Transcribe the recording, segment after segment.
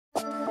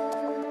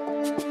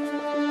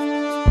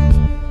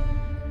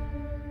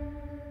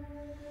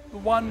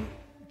one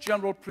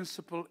general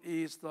principle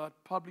is that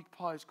public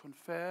power is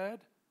conferred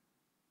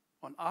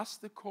on us,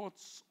 the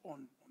courts,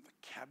 on the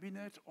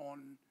cabinet,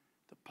 on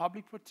the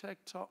public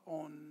protector,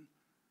 on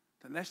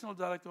the National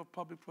Director of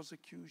Public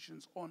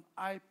Prosecutions, on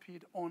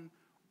IPID, on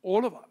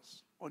all of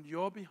us, on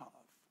your behalf.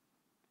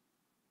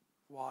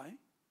 Why?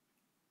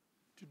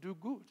 To do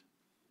good.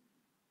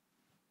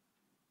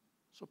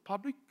 So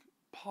public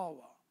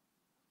power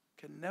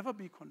can never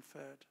be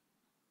conferred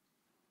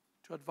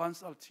to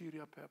advance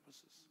ulterior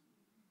purposes.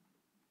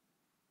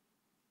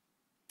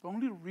 The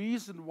only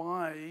reason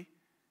why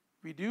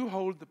we do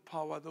hold the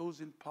power, those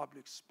in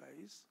public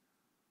space,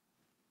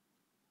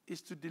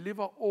 is to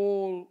deliver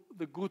all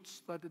the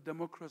goods that the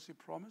democracy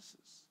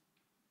promises.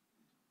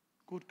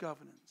 Good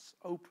governance,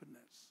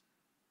 openness,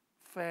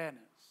 fairness,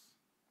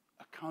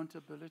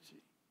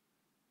 accountability,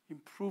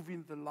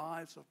 improving the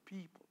lives of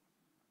people,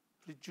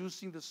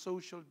 reducing the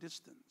social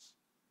distance,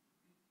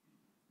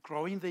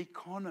 growing the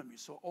economy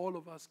so all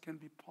of us can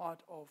be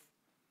part of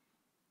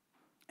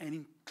an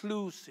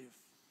inclusive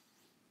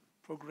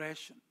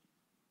progression.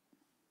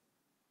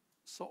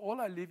 So all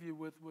I leave you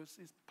with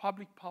is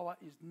public power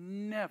is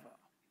never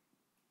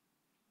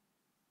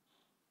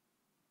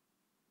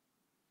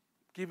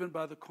given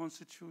by the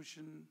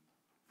Constitution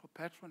for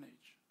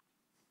patronage,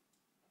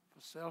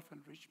 for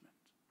self-enrichment,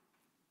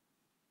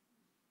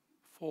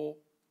 for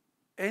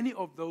any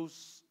of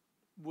those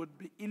would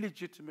be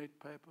illegitimate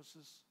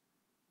purposes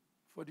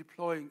for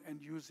deploying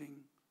and using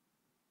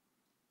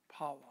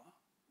power,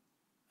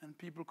 and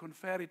people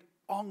confer it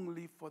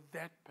only for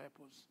that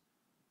purpose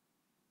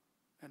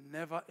and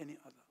never any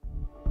other.